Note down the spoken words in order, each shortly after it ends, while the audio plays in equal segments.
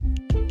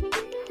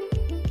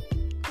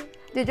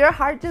Did your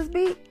heart just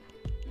beat?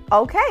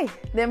 Okay,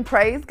 then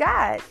praise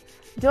God.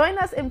 Join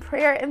us in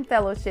prayer and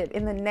fellowship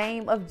in the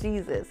name of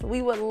Jesus.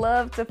 We would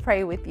love to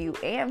pray with you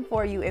and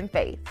for you in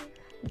faith.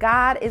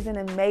 God is an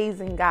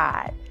amazing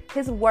God.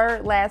 His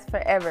word lasts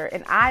forever,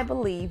 and I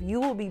believe you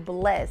will be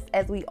blessed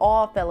as we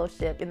all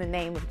fellowship in the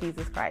name of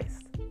Jesus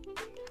Christ.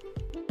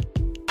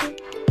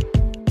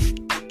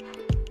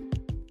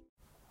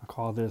 I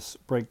call this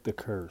Break the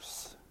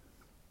Curse.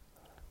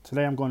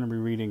 Today I'm going to be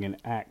reading in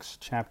Acts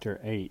chapter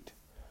 8,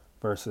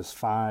 verses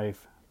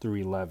 5 through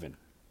 11.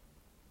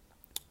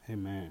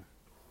 Amen.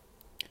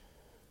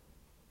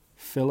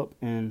 Philip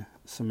in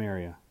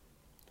Samaria.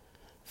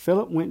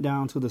 Philip went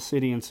down to the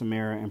city in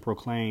Samaria and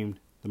proclaimed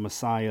the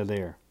Messiah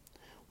there.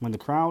 When the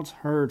crowds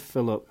heard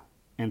Philip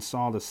and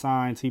saw the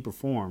signs he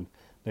performed,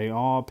 they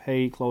all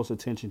paid close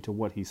attention to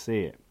what he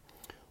said.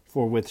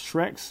 For with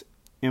shrieks,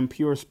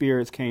 impure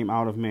spirits came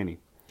out of many,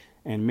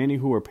 and many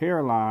who were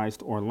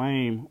paralyzed or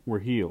lame were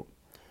healed.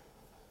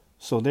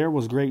 So there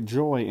was great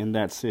joy in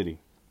that city.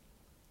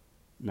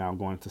 Now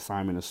going to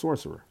Simon the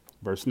sorcerer.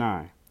 Verse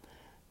 9.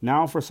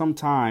 Now for some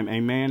time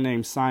a man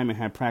named Simon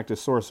had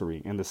practiced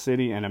sorcery in the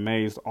city and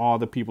amazed all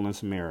the people in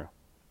Samaria.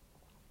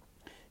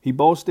 He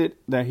boasted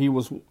that he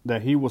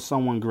was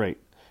someone great,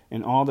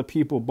 and all the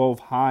people, both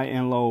high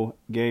and low,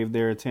 gave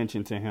their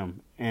attention to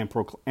him and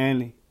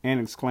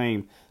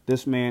exclaimed,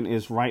 "This man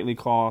is rightly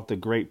called the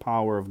great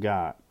power of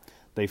God."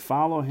 They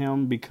followed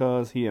him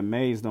because he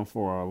amazed them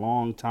for a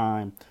long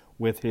time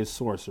with his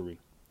sorcery.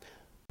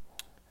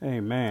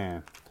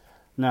 Amen.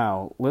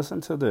 Now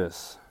listen to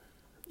this.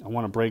 I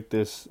want to break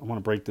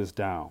this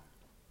down.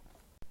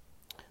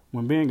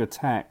 When being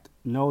attacked,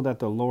 know that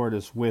the Lord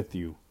is with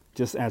you,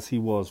 just as he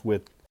was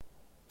with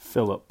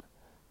Philip.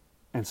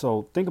 And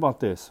so think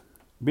about this.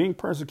 Being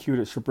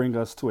persecuted should bring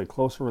us to a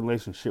closer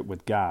relationship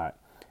with God.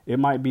 It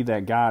might be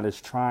that God is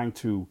trying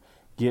to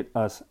get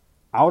us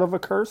out of a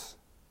curse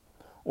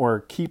or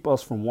keep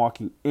us from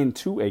walking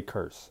into a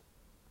curse.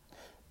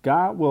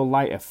 God will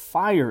light a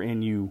fire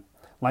in you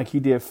like he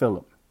did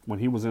Philip when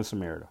he was in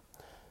Samaria.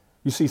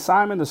 You see,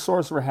 Simon the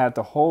sorcerer had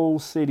the whole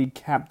city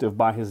captive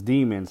by his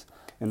demons,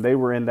 and they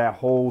were in that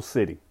whole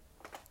city.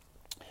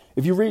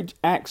 If you read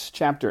Acts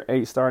chapter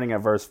 8, starting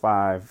at verse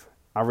 5,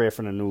 I read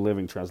from the New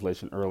Living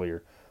Translation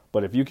earlier,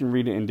 but if you can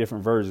read it in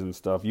different versions and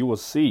stuff, you will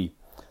see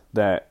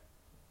that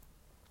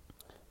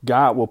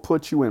God will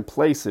put you in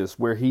places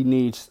where he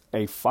needs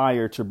a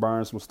fire to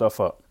burn some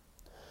stuff up.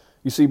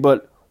 You see,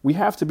 but we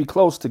have to be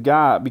close to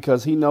God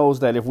because he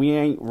knows that if we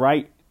ain't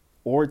right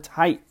or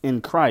tight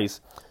in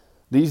Christ,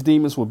 these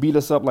demons will beat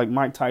us up like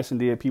Mike Tyson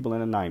did people in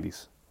the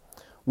 90s.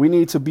 We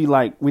need to be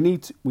we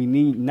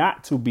need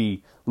not to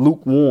be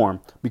lukewarm,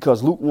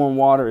 because lukewarm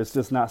water is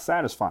just not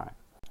satisfying.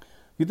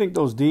 You think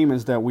those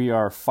demons that we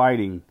are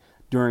fighting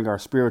during our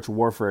spiritual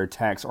warfare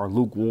attacks are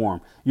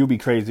lukewarm? You'll be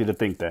crazy to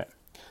think that.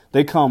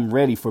 They come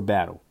ready for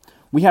battle.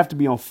 We have to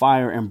be on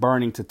fire and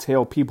burning to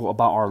tell people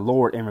about our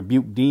Lord and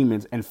rebuke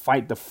demons and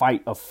fight the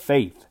fight of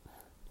faith.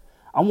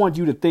 I want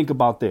you to think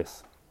about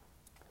this.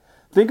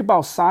 Think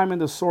about Simon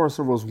the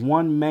sorcerer was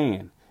one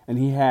man, and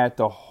he had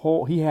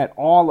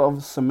all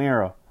of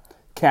Samaria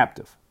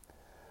captive.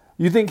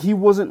 You think he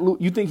was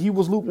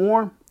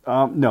lukewarm?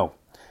 No,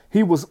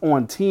 he was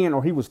on 10,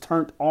 or he was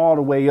turned all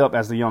the way up,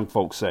 as the young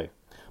folks say.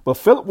 But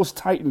Philip was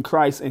tight in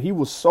Christ, and he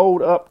was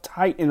sold up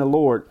tight in the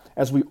Lord,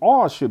 as we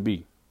all should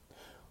be.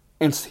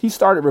 And he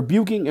started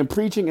rebuking and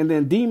preaching, and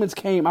then demons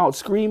came out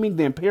screaming.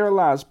 Then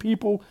paralyzed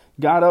people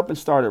got up and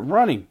started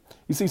running.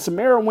 You see,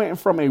 Samaria went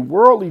from a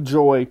worldly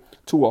joy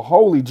to a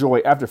holy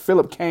joy after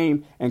Philip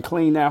came and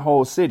cleaned that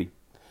whole city.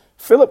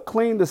 Philip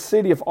cleaned the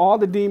city of all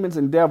the demons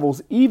and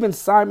devils. Even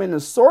Simon the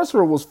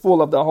sorcerer was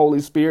full of the Holy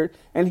Spirit,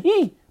 and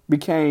he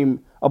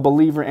became a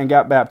believer and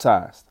got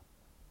baptized.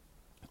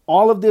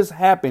 All of this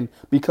happened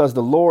because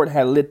the Lord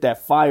had lit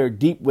that fire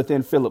deep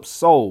within Philip's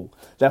soul.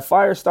 That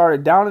fire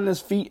started down in his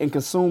feet and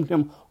consumed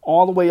him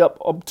all the way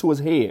up to his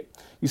head.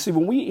 You see,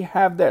 when we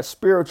have that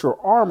spiritual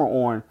armor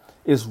on,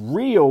 it's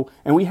real,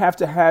 and we have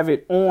to have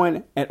it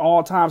on at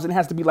all times. It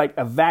has to be like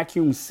a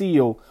vacuum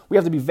seal. We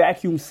have to be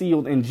vacuum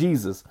sealed in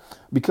Jesus,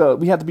 because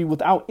we have to be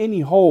without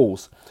any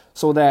holes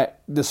so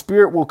that the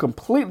Spirit will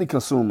completely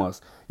consume us.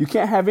 You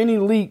can't have any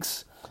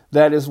leaks.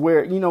 That is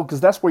where,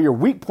 because that's where your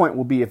weak point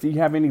will be. If you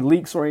have any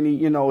leaks or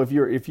any,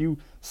 if you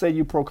say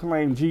you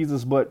proclaim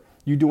Jesus, but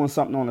you're doing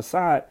something on the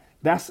side,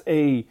 that's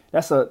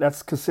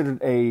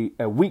considered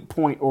a weak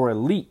point or a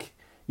leak,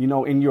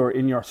 in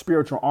your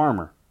spiritual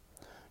armor.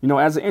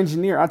 As an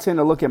engineer, I tend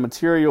to look at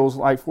materials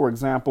like, for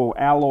example,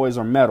 alloys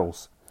or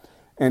metals.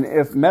 And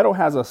if metal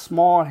has a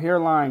small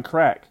hairline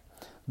crack,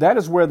 that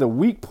is where the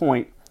weak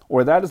point,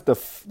 or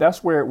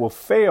that's where it will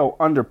fail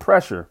under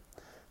pressure.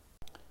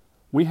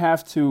 We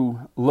have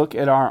to look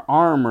at our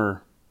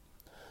armor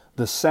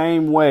the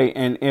same way.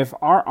 And if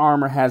our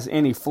armor has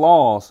any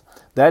flaws,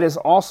 that is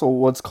also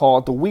what's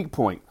called the weak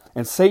point.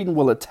 And Satan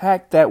will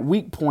attack that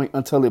weak point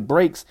until it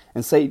breaks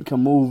and Satan can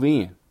move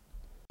in.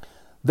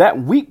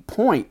 That weak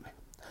point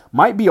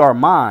might be our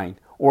mind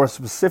or a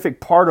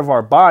specific part of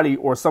our body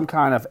or some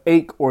kind of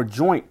ache or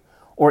joint,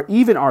 or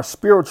even our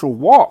spiritual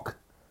walk,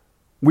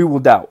 we will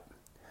doubt.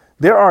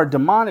 There are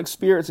demonic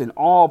spirits in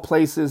all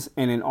places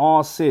and in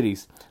all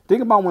cities.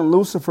 Think about when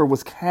Lucifer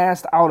was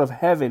cast out of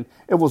heaven.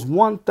 It was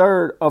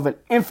 1/3 of an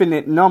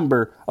infinite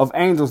number of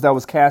angels that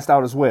was cast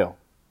out as well.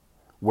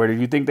 Where do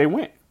you think they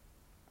went?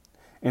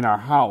 In our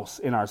house,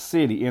 in our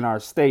city, in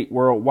our state,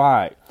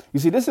 worldwide. You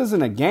see, this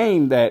isn't a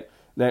game that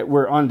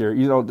we're under.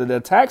 You know, the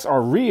attacks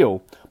are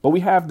real, but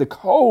we have the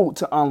code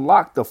to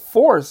unlock the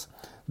force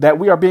that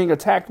we are being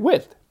attacked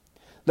with.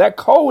 That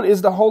code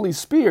is the Holy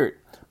Spirit.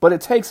 But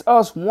it takes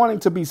us wanting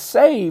to be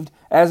saved,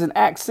 as in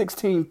Acts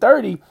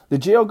 16:30, the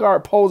jail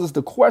guard poses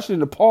the question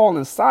to Paul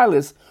and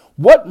Silas,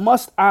 what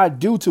must I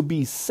do to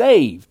be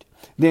saved?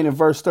 Then in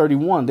verse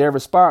 31, their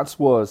response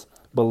was,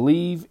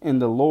 believe in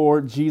the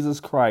Lord Jesus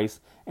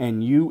Christ,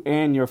 and you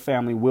and your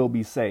family will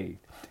be saved.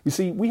 You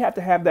see, we have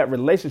to have that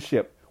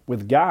relationship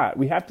with God.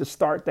 We have to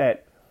start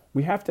that.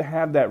 We have to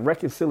have that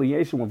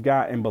reconciliation with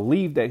God and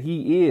believe that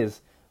he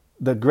is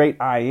the great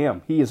I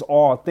am. He is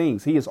all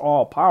things. He is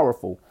all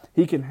powerful.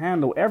 He can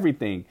handle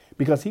everything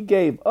because he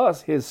gave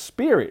us his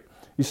spirit.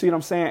 You see what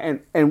I'm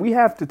saying? And we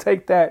have to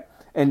take that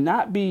and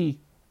not be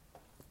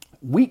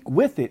weak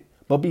with it,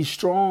 but be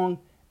strong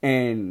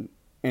and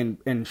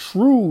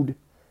shrewd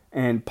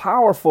and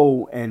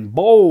powerful and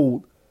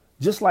bold,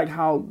 just like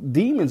how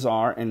demons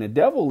are and the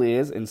devil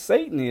is and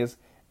Satan is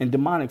and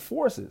demonic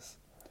forces.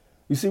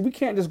 You see, we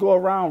can't just go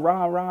around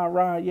rah, rah,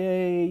 rah,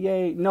 yay,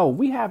 yay. No,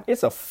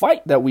 it's a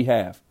fight that we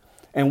have.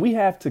 And we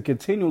have to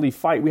continually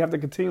fight. We have to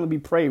continually be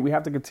prayed. We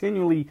have to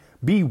continually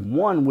be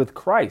one with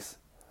Christ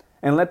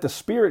and let the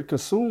Spirit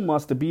consume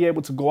us to be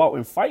able to go out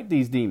and fight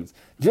these demons,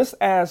 just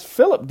as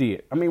Philip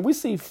did. I mean, we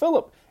see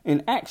Philip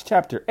in Acts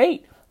chapter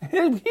 8.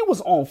 He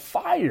was on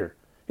fire.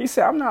 He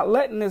said, I'm not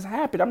letting this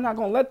happen. I'm not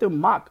going to let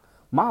them mock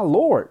my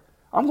Lord.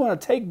 I'm going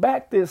to take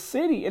back this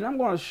city and I'm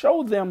going to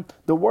show them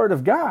the word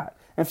of God.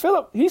 And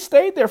Philip, he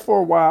stayed there for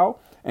a while.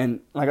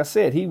 And like I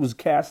said, he was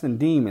casting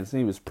demons.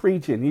 He was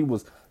preaching. He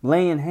was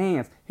laying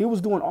hands. He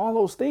was doing all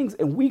those things.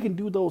 And we can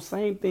do those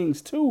same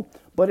things too.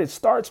 But it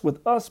starts with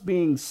us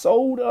being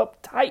sewed up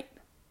tight.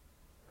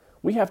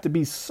 We have to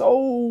be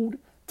sewed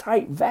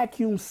tight,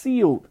 vacuum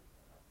sealed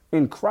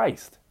in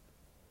Christ.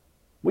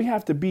 We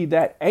have to be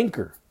that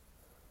anchor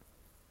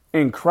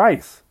in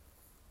Christ.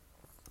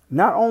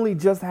 Not only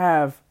just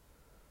have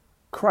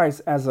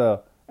Christ as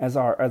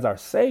our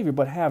Savior,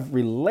 but have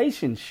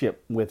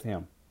relationship with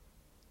him.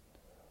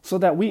 So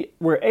that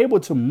we're able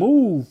to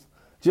move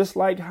just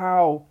like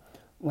how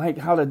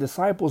the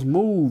disciples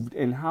moved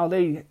and how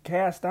they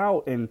cast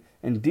out and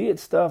did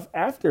stuff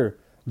after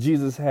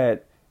Jesus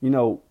had,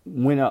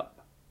 went up,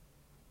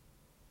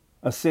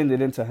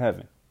 ascended into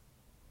heaven.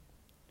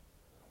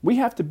 We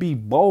have to be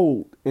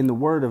bold in the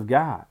word of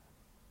God.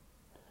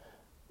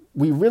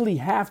 We really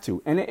have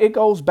to. And it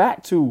goes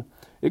back to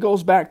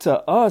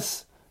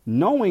us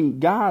knowing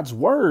God's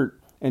word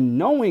and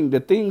knowing the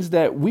things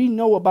that we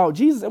know about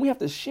Jesus, and we have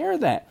to share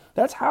that.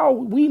 That's how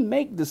we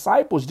make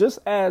disciples, just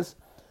as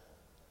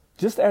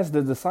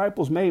the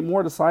disciples made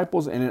more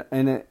disciples, and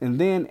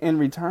then in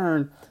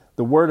return,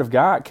 the word of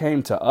God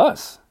came to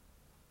us.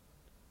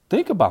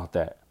 Think about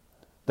that.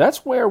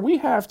 That's where we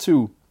have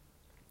to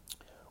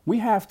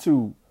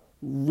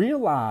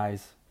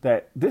realize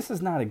that this is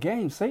not a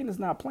game. Satan is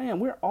not playing.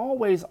 We're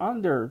always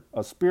under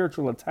a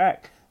spiritual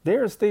attack.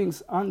 There's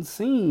things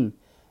unseen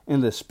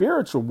in the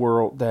spiritual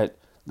world that,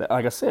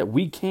 like I said,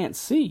 we can't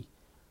see.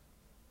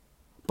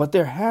 But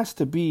there has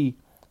to be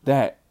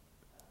that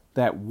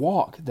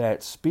walk,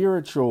 that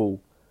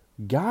spiritual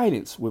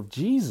guidance with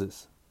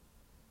Jesus.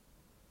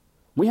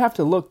 We have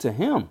to look to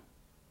him.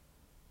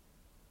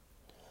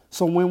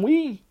 So when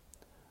we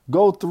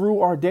go through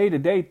our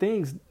day-to-day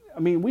things, I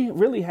mean, we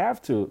really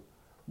have to,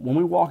 when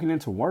we're walking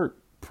into work,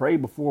 pray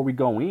before we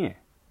go in,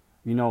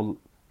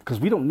 because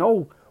we don't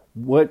know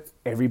what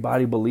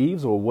everybody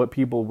believes or what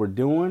people were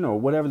doing or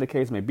whatever the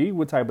case may be,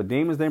 what type of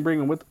demons they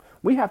bring with them.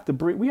 We have to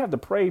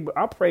pray. But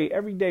I pray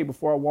every day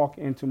before I walk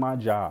into my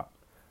job.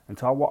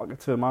 Until I walk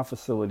into my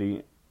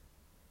facility,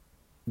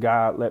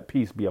 God, let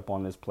peace be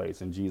upon this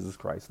place in Jesus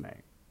Christ's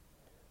name.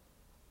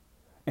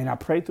 And I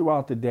pray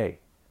throughout the day.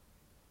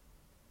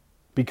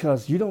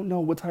 Because you don't know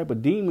what type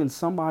of demons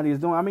somebody is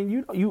doing. I mean,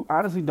 you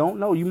honestly don't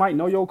know. You might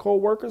know your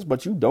co-workers,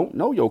 but you don't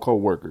know your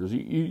co-workers.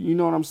 You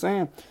know what I'm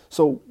saying?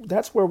 So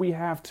that's where we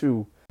have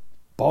to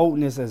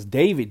boldness, as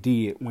David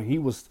did when he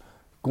was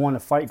going to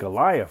fight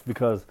Goliath,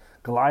 because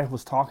Goliath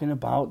was talking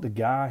about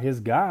his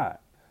God.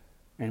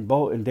 And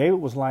David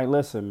was like,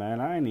 listen,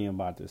 man, I ain't even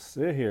about to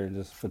sit here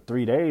just for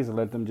 3 days and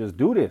let them just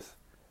do this.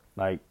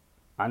 Like,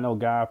 I know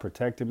God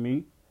protected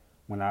me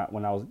when I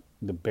was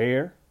the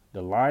bear.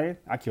 The lion,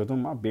 I killed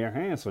him with my bare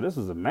hands. So this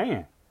is a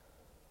man.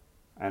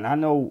 And I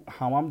know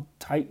how I'm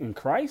tight in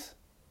Christ.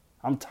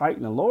 I'm tight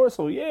in the Lord.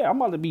 So yeah, I'm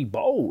about to be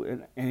bold.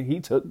 And he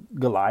took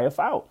Goliath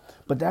out.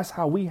 But that's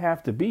how we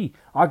have to be.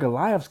 Our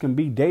Goliaths can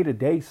be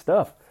day-to-day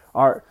stuff.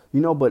 But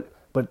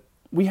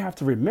we have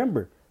to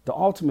remember The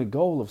ultimate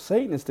goal of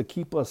Satan is to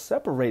keep us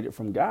separated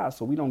from God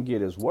so we don't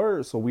get his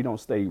word, so we don't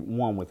stay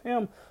one with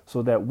him,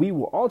 so that we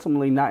will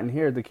ultimately not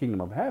inherit the kingdom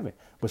of heaven.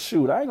 But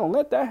shoot, I ain't going to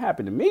let that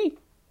happen to me.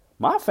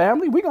 My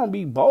family, we're going to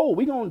be bold.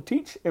 We're going to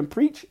teach and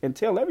preach and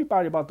tell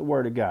everybody about the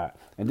word of God.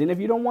 And then if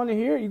you don't want to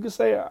hear it, you can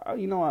say, I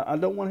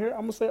don't want to hear it.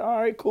 I'm going to say,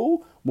 all right,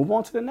 cool. Move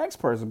on to the next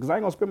person, because I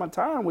ain't going to spend my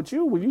time with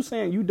you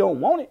saying you don't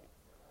want it.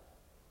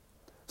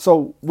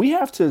 So we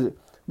have to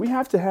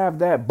have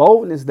that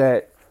boldness,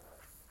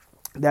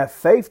 that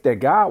faith that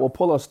God will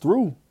pull us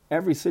through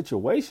every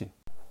situation.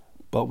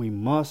 But we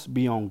must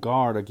be on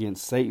guard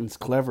against Satan's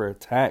clever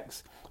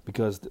attacks,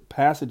 because the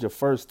passage of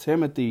 1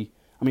 Timothy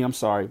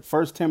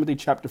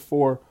chapter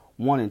 4,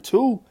 1 and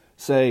 2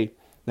 say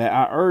that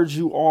I urge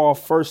you all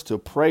first to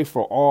pray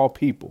for all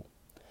people.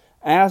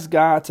 Ask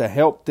God to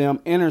help them,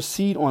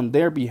 intercede on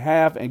their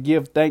behalf, and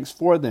give thanks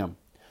for them.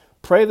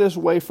 Pray this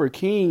way for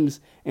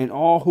kings and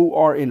all who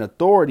are in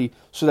authority,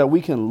 so that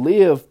we can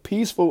live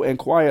peaceful and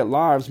quiet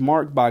lives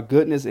marked by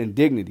goodness and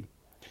dignity.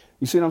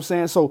 You see what I'm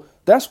saying? So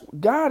that's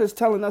God is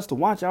telling us to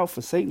watch out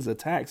for Satan's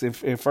attacks in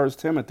 1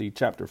 Timothy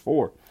chapter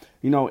 4.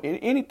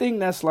 Anything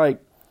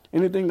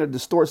that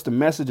distorts the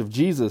message of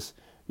Jesus,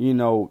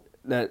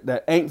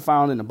 that ain't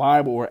found in the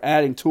Bible, or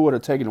adding to it or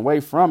taking away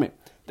from it,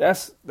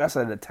 that's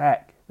an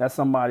attack. That's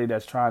somebody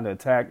that's trying to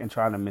attack and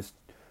trying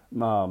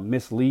to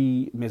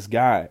mislead,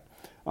 misguide.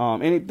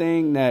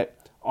 Anything that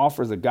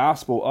offers a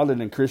gospel other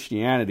than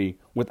Christianity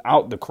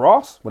without the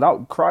cross,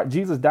 without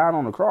Jesus dying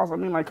on the cross. I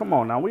mean, like, come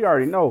on now. We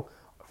already know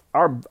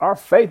our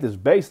faith is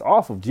based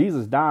off of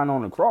Jesus dying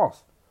on the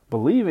cross,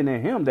 believing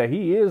in him, that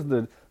he is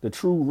the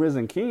true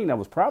risen king that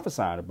was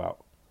prophesied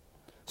about.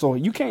 So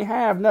you can't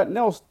have nothing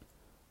else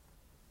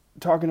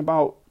talking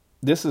about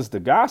this is the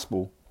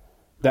gospel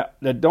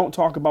that don't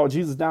talk about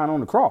Jesus dying on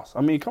the cross.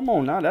 I mean, come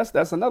on now.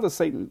 That's another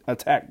Satan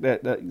attack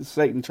that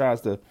Satan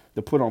tries to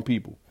put on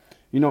people.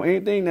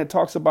 Anything that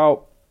talks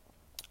about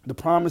the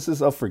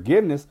promises of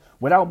forgiveness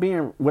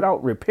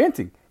without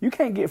repenting. You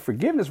can't get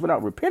forgiveness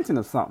without repenting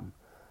of something.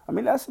 I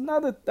mean, that's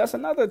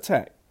another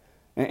attack.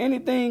 And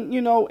anything,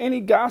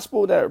 any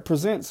gospel that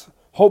presents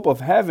hope of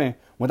heaven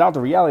without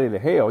the reality of the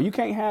hell. You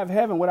can't have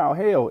heaven without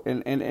hell.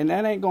 And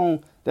that ain't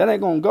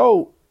gonna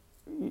go.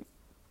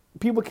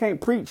 People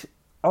can't preach,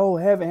 oh,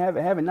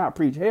 heaven, not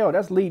preach hell.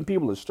 That's leading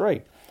people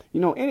astray.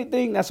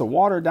 Anything that's a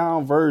watered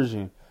down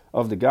version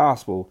of the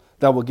gospel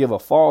that will give a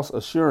false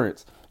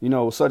assurance,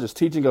 such as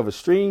teaching of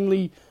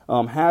extremely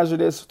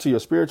hazardous to your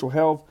spiritual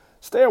health.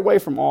 Stay away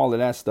from all of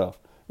that stuff.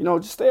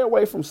 Just stay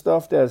away from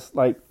stuff that's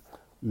like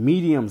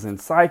mediums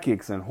and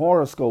psychics and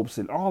horoscopes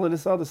and all of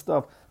this other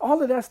stuff.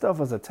 All of that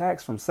stuff is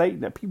attacks from Satan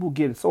that people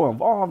get so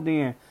involved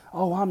in.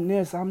 Oh, I'm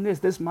this,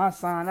 this my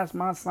sign, that's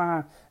my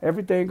sign.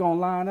 Everything gonna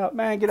line up.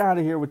 Man, get out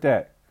of here with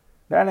that.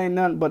 That ain't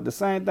nothing but the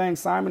same thing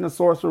Simon the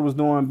sorcerer was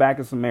doing back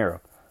in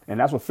Samaria. And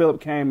that's what Philip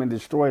came and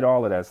destroyed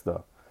all of that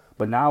stuff.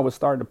 But now it's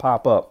starting to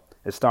pop up.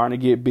 It's starting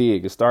to get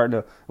big. It's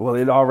starting to,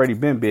 it already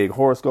been big.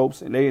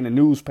 Horoscopes, and they in the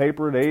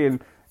newspaper, they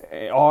in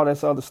all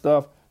this other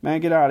stuff. Man,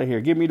 get out of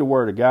here. Give me the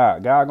word of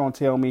God. God going to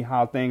tell me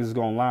how things is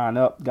going to line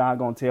up. God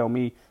going to tell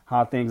me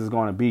how things is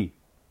going to be,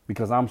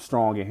 because I'm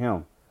strong in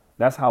him.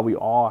 That's how we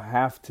all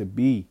have to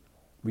be.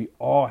 We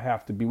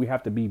have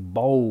to be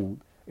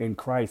bold in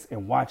Christ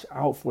and watch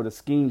out for the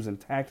schemes and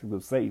tactics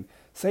of Satan.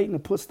 Satan will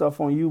put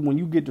stuff on you when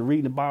you get to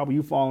reading the Bible,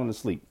 you falling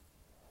asleep.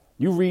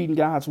 You reading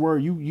God's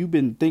word, you've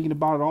been thinking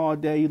about it all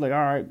day. You're like, all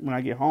right, when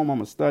I get home, I'm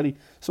going to study.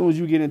 As soon as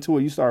you get into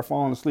it, you start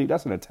falling asleep.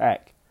 That's an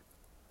attack.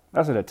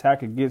 That's an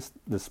attack against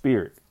the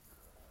spirit.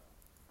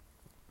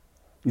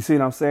 You see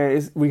what I'm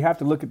saying? We have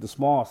to look at the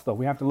small stuff.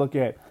 We have to look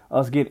at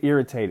us get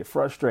irritated,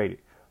 frustrated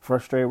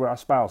with our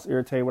spouse,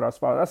 irritated with our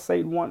spouse. That's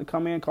Satan wanting to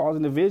come in,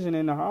 causing division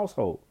in the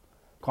household,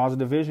 causing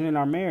division in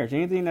our marriage.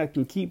 Anything that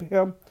can keep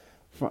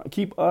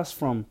us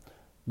from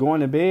going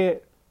to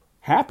bed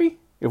happy.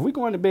 If we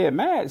going to bed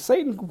mad,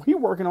 Satan, he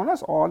working on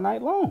us all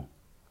night long.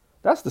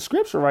 That's the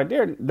scripture right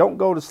there. Don't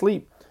go to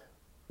sleep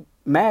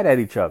mad at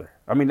each other.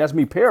 I mean, that's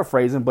me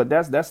paraphrasing, but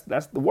that's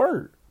the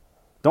word.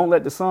 Don't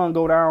let the sun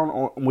go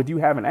down with you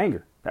having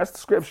anger. That's the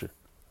scripture.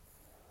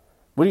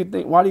 What do you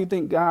think? Why do you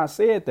think God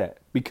said that?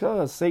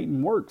 Because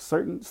Satan works.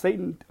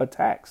 Satan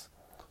attacks.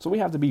 So we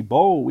have to be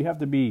bold. We have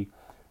to be,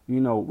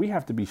 we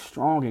have to be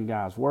strong in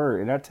God's word.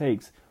 And that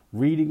takes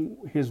reading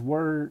his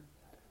word,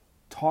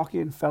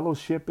 talking,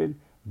 fellowshipping,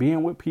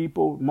 being with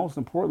people, most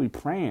importantly,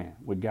 praying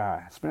with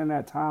God, spending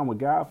that time with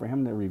God for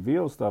him to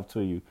reveal stuff to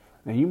you.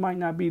 And you might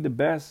not be the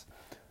best.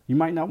 You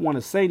might not want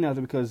to say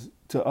nothing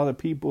to other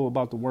people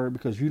about the word,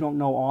 because you don't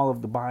know all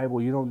of the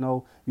Bible. You don't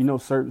know,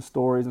 certain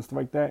stories and stuff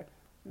like that.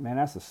 Man,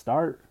 that's a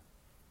start.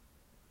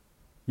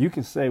 You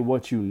can say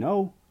what you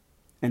know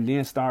and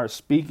then start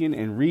speaking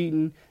and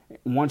reading.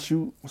 Once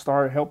you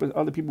start helping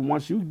other people,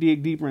 once you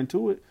dig deeper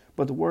into it.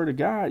 But the word of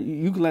God,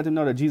 you can let them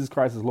know that Jesus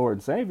Christ is Lord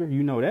and Savior.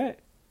 You know that.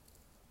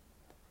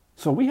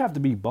 So we have to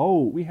be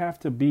bold. We have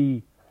to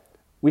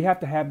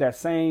have that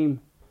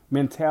same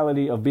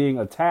mentality of being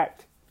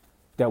attacked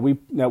that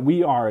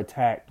we are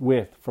attacked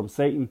with from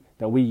Satan,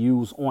 that we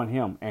use on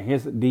him and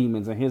his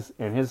demons and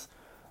his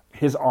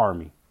his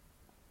army.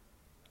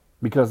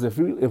 Because if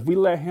we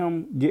let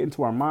him get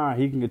into our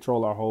mind, he can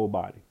control our whole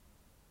body.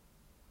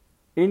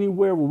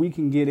 Anywhere where we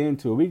can get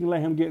into, we can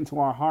let him get into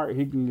our heart,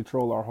 he can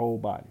control our whole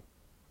body.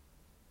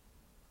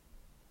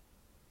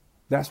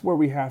 That's where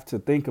we have to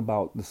think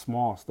about the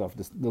small stuff,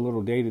 the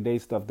little day-to-day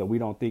stuff that we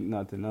don't think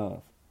nothing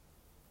of.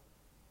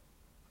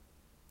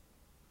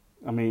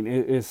 I mean,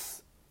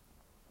 it's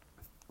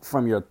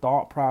from your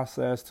thought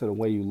process to the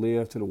way you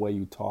live, to the way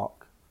you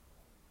talk.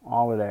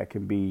 All of that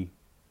can be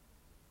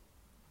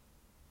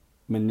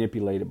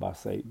manipulated by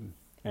Satan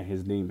and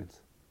his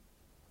demons.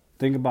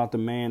 Think about the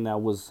man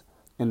that was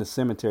in the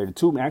cemetery.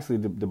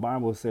 The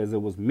Bible says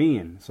it was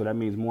men, so that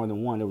means more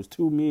than one. There was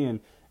 2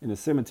 men in the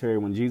cemetery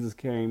when Jesus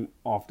came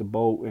off the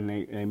boat, and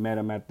they met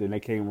him and they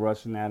came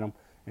rushing at him,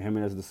 and him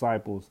and his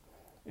disciples,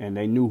 and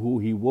they knew who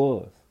he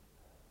was.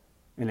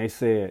 And they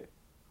said,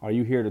 "Are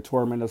you here to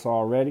torment us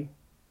already?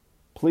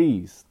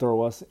 Please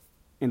throw us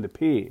in the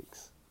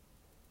pigs.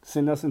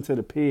 Send us into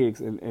the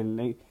pigs."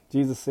 And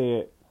Jesus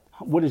said,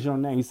 "What is your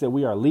name?" He said,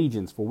 "We are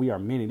legions, for we are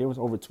many." There was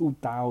over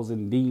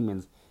 2,000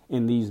 demons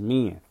in these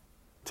men.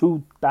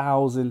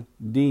 2,000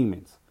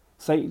 demons.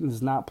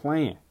 Satan's not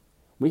playing.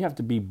 We have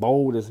to be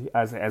bold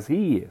as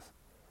he is.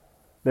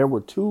 There were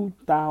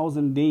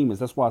 2,000 demons.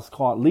 That's why it's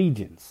called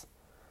legions.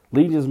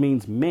 Legions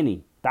means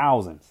many,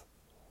 thousands.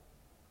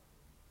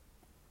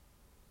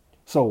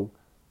 So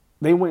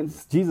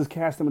Jesus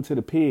cast them into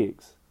the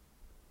pigs.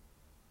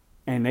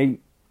 And they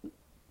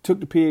took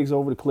the pigs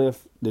over the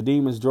cliff. The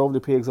demons drove the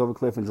pigs over the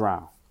cliff and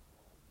drowned.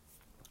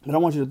 But I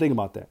want you to think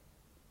about that.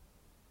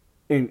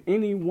 In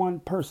any one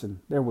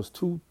person, there was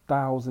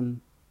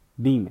 2,000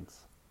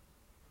 demons.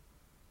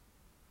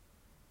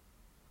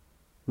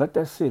 Let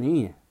that sit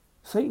in.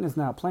 Satan is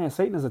not playing.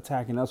 Satan is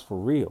attacking us for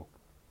real.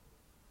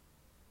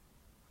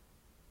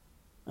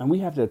 And we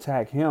have to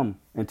attack him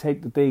and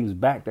take the things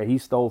back that he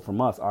stole from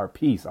us. Our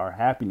peace, our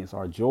happiness,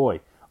 our joy,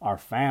 our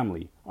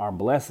family, our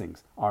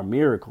blessings, our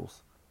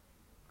miracles.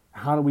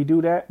 How do we do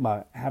that?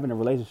 By having a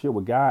relationship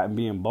with God and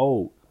being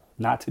bold.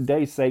 Not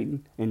today,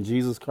 Satan. In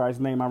Jesus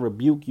Christ's name, I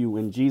rebuke you.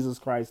 In Jesus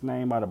Christ's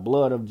name, by the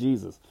blood of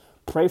Jesus.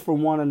 Pray for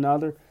one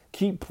another.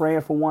 Keep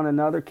praying for one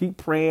another. Keep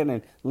praying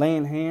and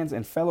laying hands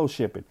and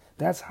fellowshipping.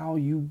 That's how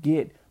you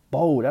get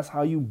bold. That's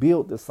how you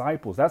build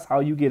disciples. That's how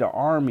you get an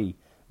army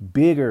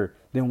bigger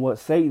than what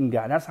Satan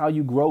got. That's how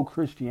you grow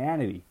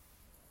Christianity.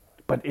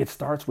 But it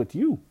starts with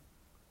you.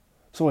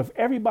 So if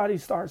everybody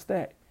starts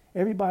that,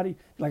 everybody,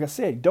 like I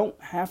said, don't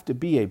have to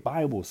be a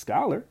Bible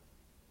scholar.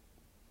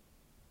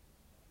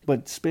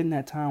 But spend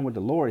that time with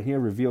the Lord. He'll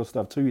reveal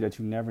stuff to you that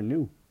you never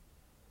knew.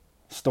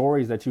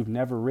 Stories that you've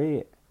never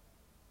read.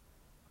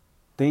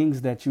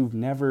 Things that you've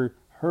never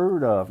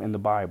heard of in the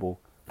Bible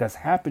that's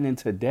happening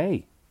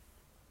today.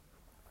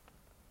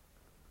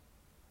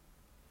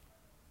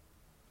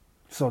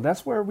 So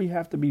that's where we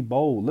have to be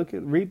bold.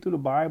 Read through the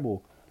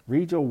Bible.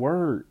 Read your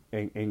word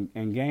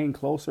and gain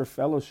closer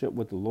fellowship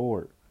with the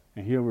Lord.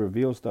 And he'll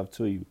reveal stuff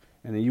to you.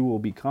 And then you will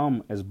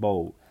become as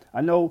bold.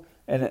 I know,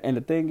 and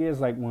the thing is,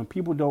 like, when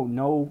people don't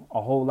know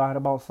a whole lot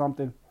about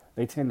something,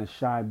 they tend to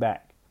shy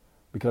back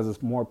because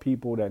it's more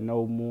people that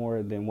know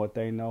more than what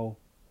they know.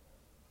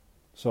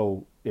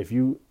 So if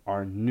you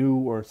are new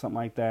or something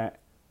like that,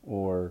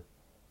 or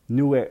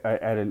new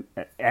at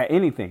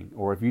anything,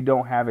 or if you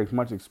don't have as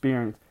much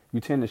experience, you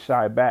tend to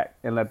shy back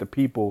and let the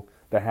people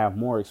that have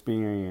more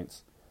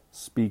experience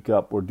speak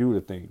up or do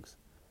the things.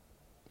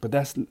 But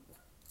that's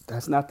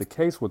not the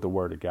case with the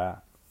Word of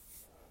God.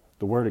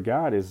 The Word of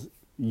God is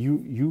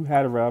you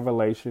had a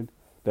revelation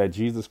that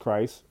Jesus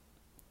Christ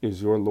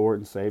is your Lord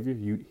and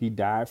Savior. He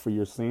died for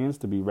your sins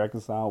to be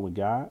reconciled with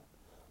God.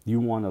 You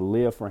want to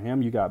live for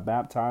him. You got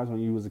baptized when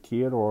you was a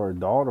kid or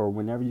adult or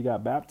whenever you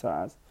got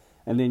baptized.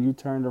 And then you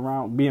turned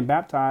around being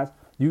baptized.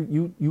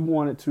 You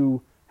wanted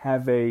to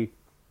have a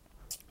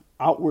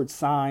outward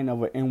sign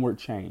of an inward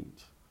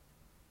change.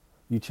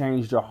 You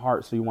changed your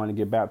heart, so you want to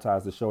get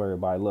baptized to show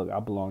everybody, look, I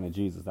belong to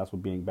Jesus. That's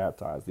what being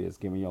baptized is,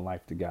 giving your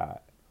life to God.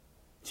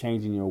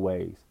 Changing your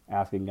ways,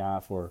 asking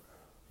God for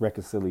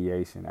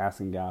reconciliation,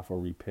 asking God for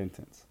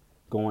repentance,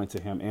 going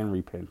to him in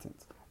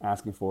repentance,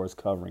 asking for his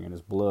covering and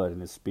his blood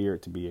and his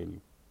spirit to be in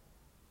you.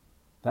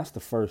 That's the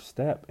first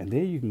step. And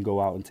then you can go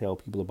out and tell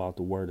people about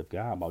the word of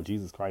God, about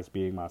Jesus Christ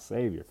being my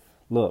Savior.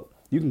 Look,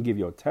 you can give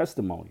your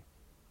testimony.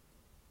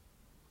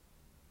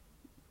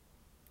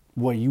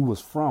 Where you was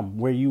from,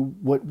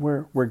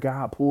 where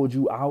God pulled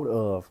you out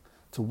of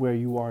to where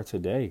you are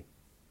today.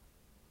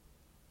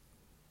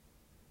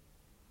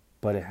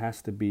 But it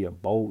has to be a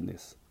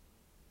boldness.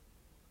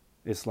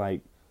 It's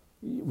like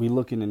we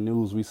look in the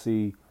news, we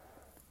see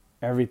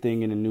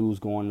everything in the news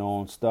going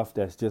on, stuff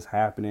that's just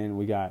happening.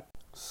 We got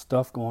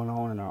stuff going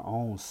on in our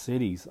own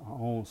cities, our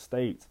own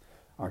states,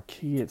 our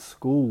kids'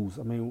 schools.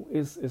 I mean,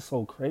 it's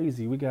so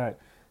crazy. We got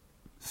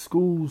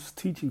schools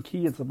teaching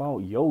kids about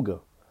yoga,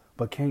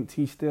 but can't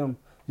teach them,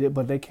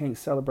 but they can't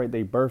celebrate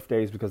their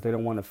birthdays because they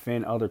don't want to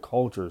offend other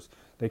cultures.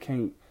 They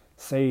can't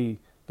say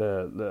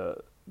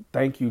the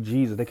thank you,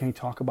 Jesus. They can't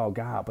talk about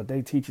God, but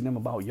they teaching them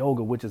about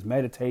yoga, which is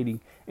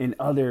meditating in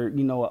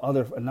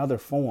another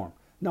form.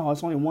 No,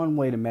 it's only one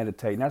way to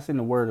meditate, and that's in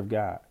the Word of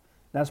God.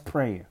 That's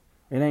praying.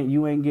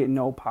 You ain't getting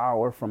no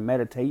power from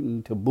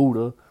meditating to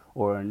Buddha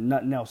or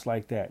nothing else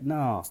like that.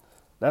 No,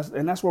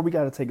 that's where we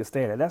got to take a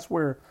stand at. That's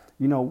where,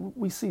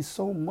 we see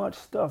so much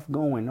stuff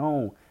going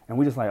on, and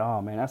we just like,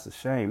 oh man, that's a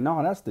shame.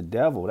 No, that's the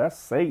devil. That's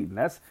Satan.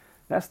 That's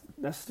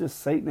just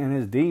Satan and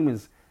his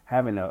demons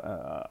having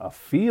a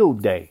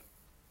field day.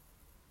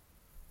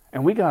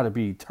 And we got to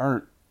be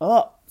turned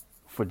up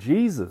for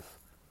Jesus.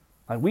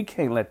 Like, we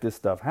can't let this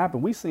stuff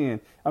happen.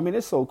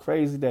 It's so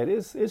crazy that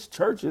it's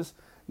churches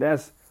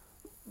that's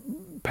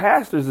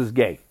pastors is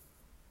gay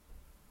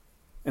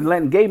and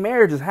letting gay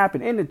marriages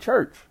happen in the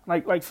church.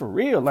 Like for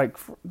real.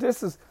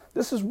 This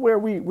is where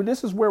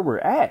we're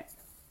at.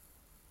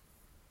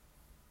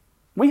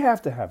 We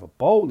have to have a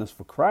boldness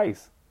for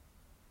Christ.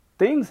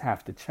 Things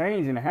have to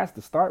change, and it has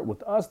to start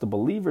with us, the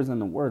believers in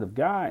the Word of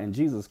God and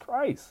Jesus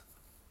Christ.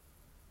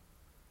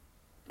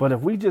 But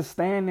if we just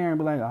stand there and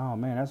be like, oh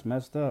man, that's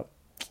messed up,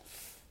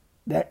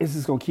 that is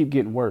just gonna keep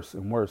getting worse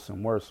and worse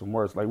and worse and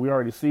worse. Like, we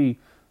already see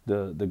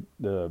the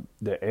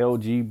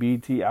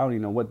LGBT, I don't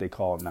even know what they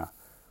call it now.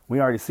 We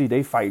already see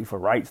they fighting for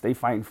rights, they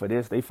fighting for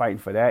this, they fighting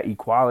for that,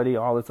 equality,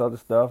 all this other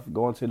stuff,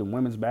 going to the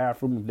women's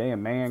bathroom if they a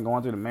man,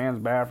 going to the man's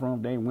bathroom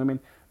if they women,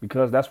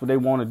 because that's what they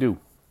want to do.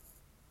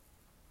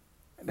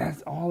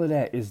 That's all of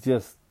that is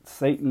just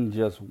Satan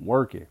just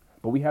working.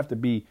 But we have to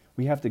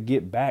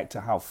get back to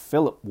how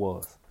Philip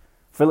was.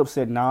 Philip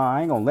said, nah,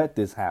 I ain't gonna let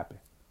this happen.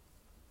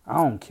 I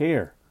don't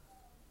care.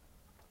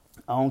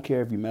 I don't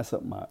care if you mess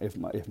up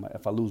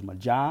if I lose my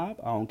job.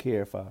 I don't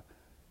care if I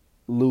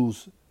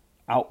lose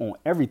out on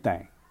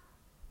everything.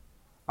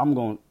 I'm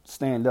gonna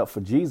stand up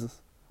for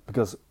Jesus,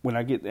 because when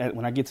I get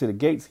to the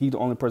gates, he's the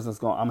only person I'm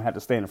gonna have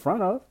to stand in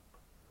front of.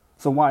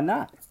 So why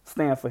not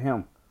stand for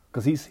him?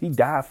 Because he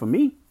died for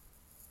me.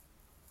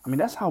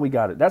 That's how we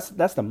got it. That's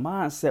the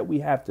mindset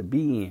we have to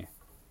be in.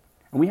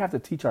 And we have to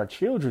teach our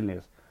children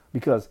this,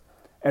 because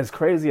as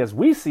crazy as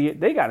we see it,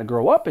 they got to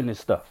grow up in this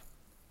stuff.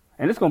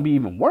 And it's going to be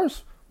even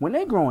worse when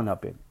they're growing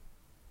up in it.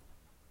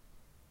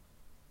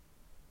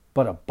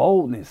 But a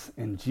boldness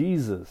in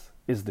Jesus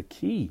is the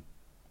key.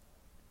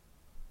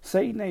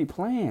 Satan ain't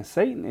playing.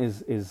 Satan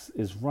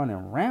is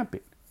running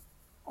rampant.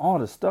 All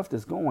the stuff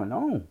that's going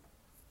on.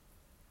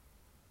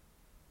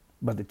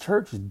 But the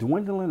church is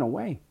dwindling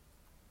away.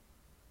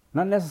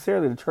 Not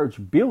necessarily the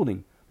church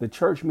building, the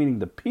church meaning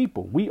the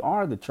people. We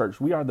are the church.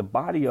 We are the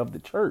body of the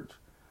church.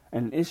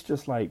 And it's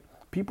just like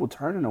people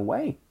turning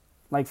away.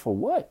 Like, for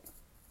what?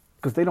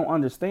 Because they don't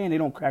understand. They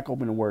don't crack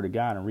open the Word of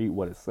God and read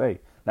what it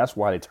say. That's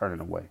why they're turning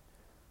away.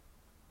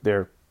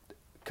 They're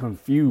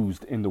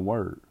confused in the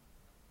Word.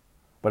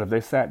 But if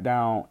they sat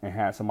down and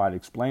had somebody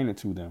explain it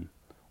to them,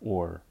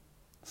 or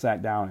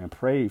sat down and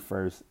prayed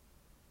first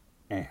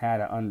and had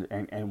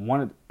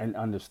wanted an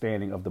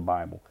understanding of the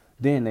Bible,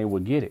 then they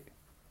would get it.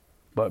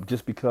 But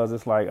just because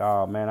it's like,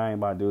 oh man, I ain't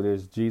about to do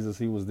this. Jesus,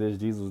 he was this,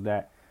 Jesus was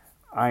that.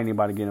 I ain't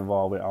about to get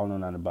involved with it. I don't know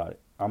nothing about it.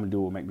 I'm going to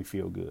do what make me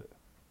feel good.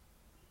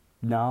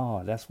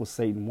 No, that's what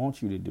Satan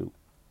wants you to do.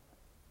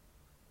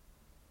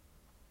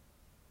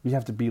 You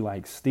have to be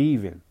like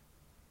Stephen.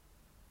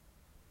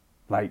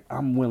 Like,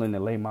 I'm willing to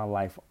lay my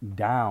life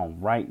down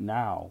right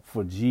now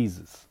for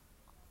Jesus.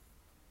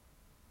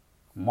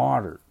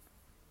 Martyred.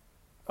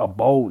 A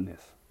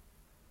boldness.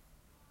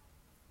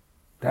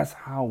 That's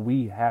how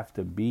we have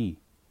to be.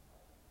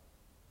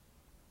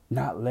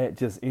 Not let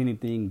just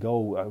anything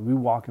go. We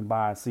walking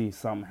by and see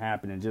something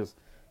happen, and just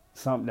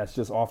something that's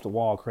just off the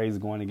wall, crazy,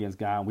 going against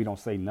God, and we don't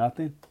say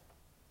nothing.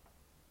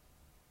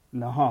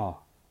 No,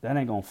 that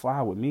ain't gonna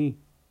fly with me.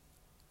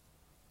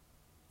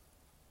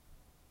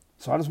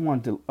 So I just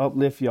wanted to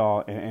uplift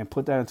y'all and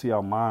put that into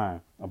your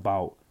mind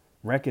about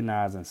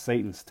recognizing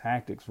Satan's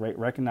tactics,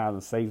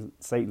 recognizing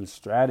Satan's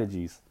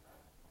strategies,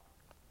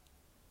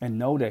 and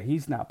know that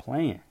he's not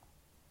playing.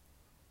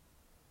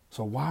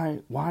 So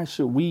why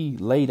should we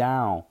lay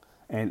down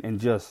and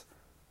just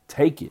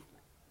take it?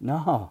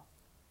 No.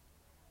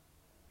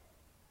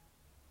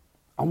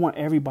 I want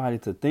everybody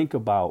to think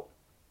about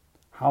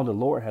how the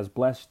Lord has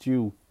blessed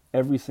you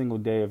every single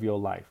day of your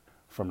life.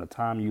 From the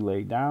time you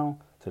laid down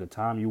to the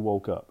time you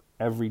woke up.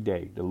 Every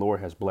day the Lord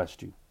has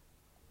blessed you.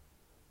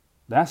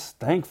 That's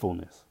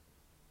thankfulness.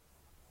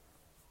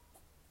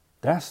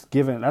 That's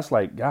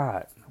like,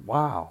 God,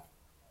 wow.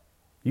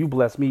 You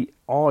blessed me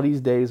all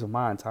these days of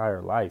my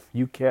entire life.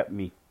 You kept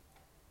me.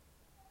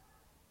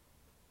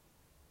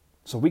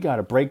 So we got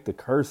to break the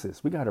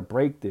curses. We got to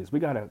break this. We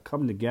got to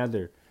come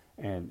together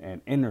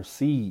and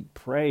intercede,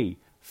 pray,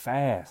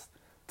 fast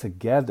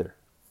together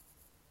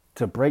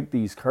to break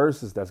these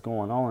curses that's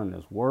going on in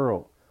this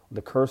world.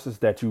 The curses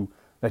that you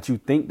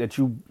think that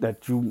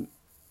you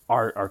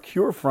are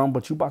cured from,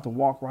 but you about to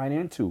walk right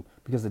into,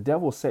 because the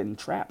devil's setting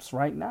traps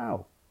right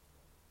now.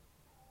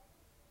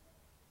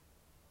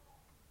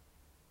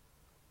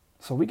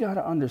 So we got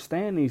to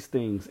understand these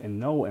things and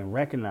know and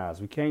recognize.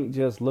 We can't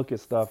just look at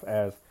stuff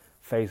as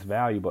face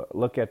value, but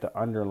look at the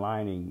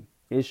underlying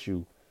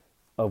issue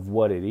of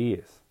what it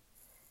is.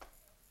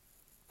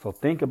 So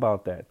think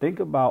about that.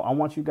 I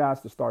want you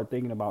guys to start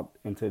thinking about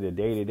into the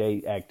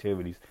day-to-day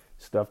activities,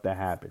 stuff that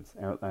happens,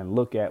 and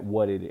look at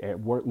what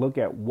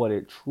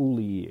it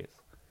truly is.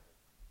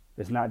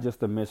 It's not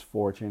just a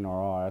misfortune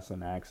or, oh, that's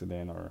an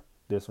accident or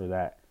this or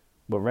that,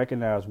 but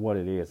recognize what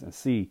it is and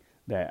see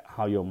that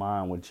how your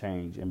mind would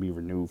change and be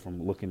renewed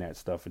from looking at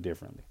stuff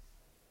differently.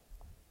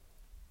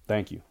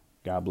 Thank you.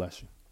 God bless you.